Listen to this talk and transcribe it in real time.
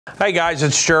Hey guys,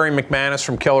 it's Jerry McManus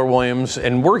from Keller Williams,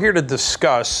 and we're here to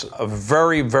discuss a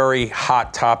very, very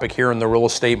hot topic here in the real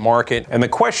estate market. And the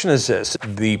question is this: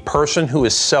 the person who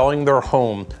is selling their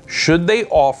home, should they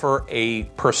offer a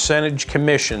percentage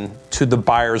commission to the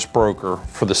buyer's broker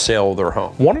for the sale of their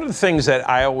home? One of the things that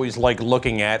I always like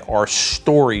looking at are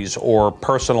stories or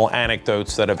personal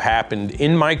anecdotes that have happened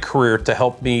in my career to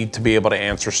help me to be able to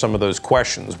answer some of those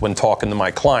questions when talking to my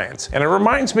clients. And it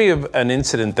reminds me of an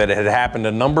incident that had happened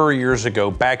a number of years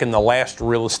ago, back in the last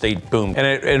real estate boom. And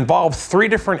it involved 3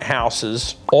 different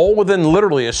houses, all within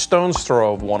literally a stone's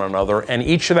throw of one another, and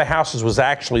each of the houses was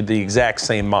actually the exact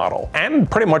same model and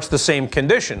pretty much the same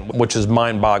condition, which is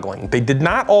mind-boggling. They did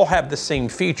not all have the same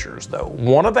features though.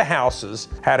 One of the houses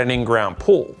had an in-ground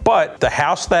pool, but the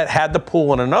house that had the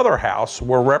pool and another house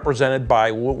were represented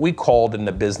by what we called in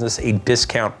the business a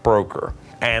discount broker.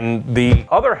 And the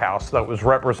other house that was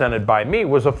represented by me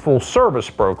was a full service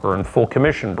broker and full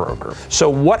commission broker.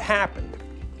 So what happened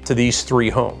to these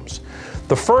 3 homes?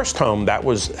 The first home that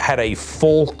had a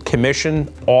full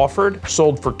commission offered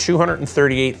sold for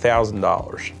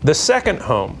 $238,000. The second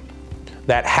home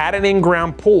that had an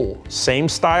in-ground pool, same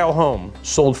style home,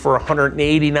 sold for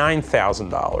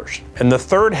 $189,000. And the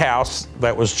third house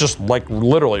that was just like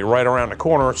literally right around the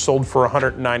corner sold for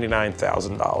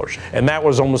 $199,000. And that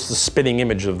was almost the spitting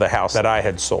image of the house that I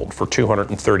had sold for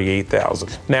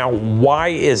 $238,000. Now, why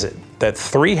is it that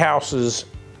 3 houses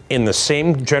in the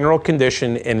same general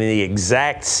condition in the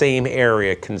exact same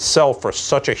area can sell for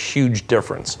such a huge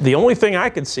difference? The only thing I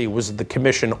could see was the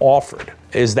commission offered.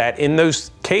 Is that in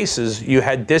those cases you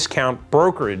had discount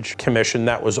brokerage commission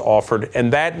that was offered,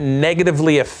 and that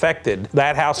negatively affected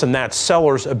that house and that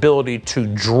seller's ability to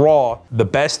draw the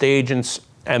best agents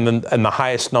and the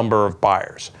highest number of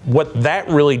buyers. What that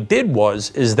really did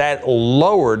is that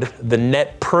lowered the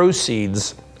net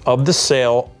proceeds of the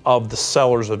sale of the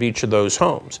sellers of each of those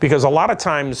homes. Because a lot of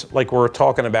times, like we're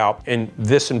talking about in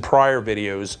this and prior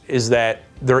videos, is that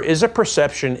there is a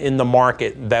perception in the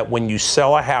market that when you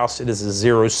sell a house, it is a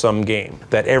zero-sum game.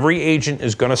 That every agent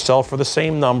is gonna sell for the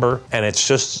same number, and it's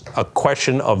just a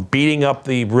question of beating up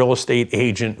the real estate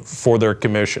agent for their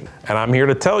commission. And I'm here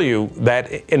to tell you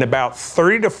that in about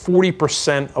 30 to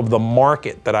 40% of the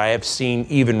market that I have seen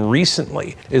even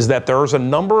recently, is that there's a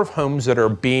number of homes that are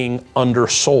being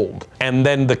undersold. And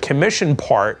then the commission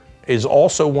part is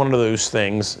also one of those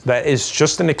things that is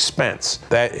just an expense,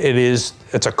 that it's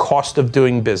a cost of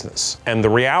doing business. And the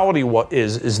reality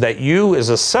is that you as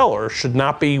a seller should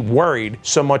not be worried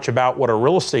so much about what a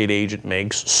real estate agent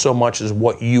makes so much as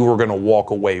what you are gonna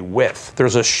walk away with.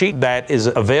 There's a sheet that is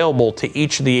available to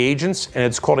each of the agents, and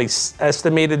it's called a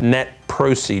estimated net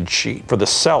proceed sheet for the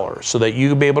seller, so that you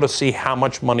can be able to see how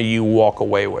much money you walk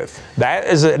away with. That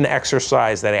is an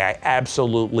exercise that I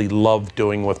absolutely love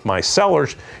doing with my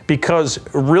sellers, because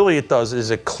really it does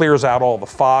is it clears out all the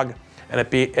fog, and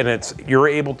you're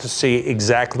able to see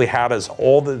exactly how does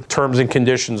all the terms and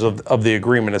conditions of the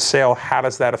agreement of sale, how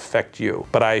does that affect you.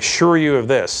 But I assure you of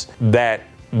this, that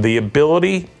the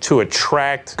ability to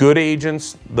attract good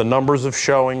agents, the numbers of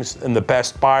showings, and the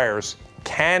best buyers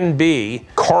can be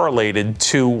correlated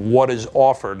to what is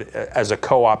offered as a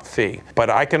co-op fee.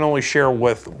 But I can only share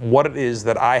with what it is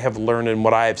that I have learned and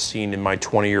what I have seen in my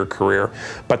 20-year career.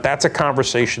 But that's a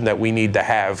conversation that we need to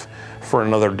have for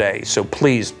another day. So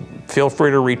please feel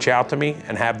free to reach out to me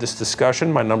and have this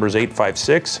discussion. My number is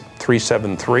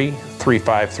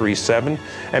 856-373-3537.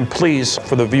 And please,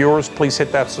 for the viewers, please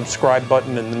hit that subscribe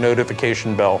button and the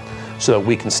notification bell so that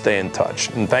we can stay in touch.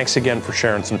 And thanks again for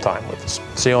sharing some time with us.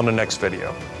 See you on the next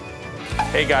video.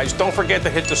 Hey guys, don't forget to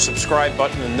hit the subscribe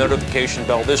button and notification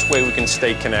bell. This way we can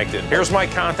stay connected. Here's my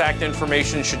contact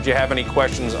information should you have any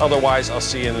questions. Otherwise, I'll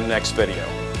see you in the next video.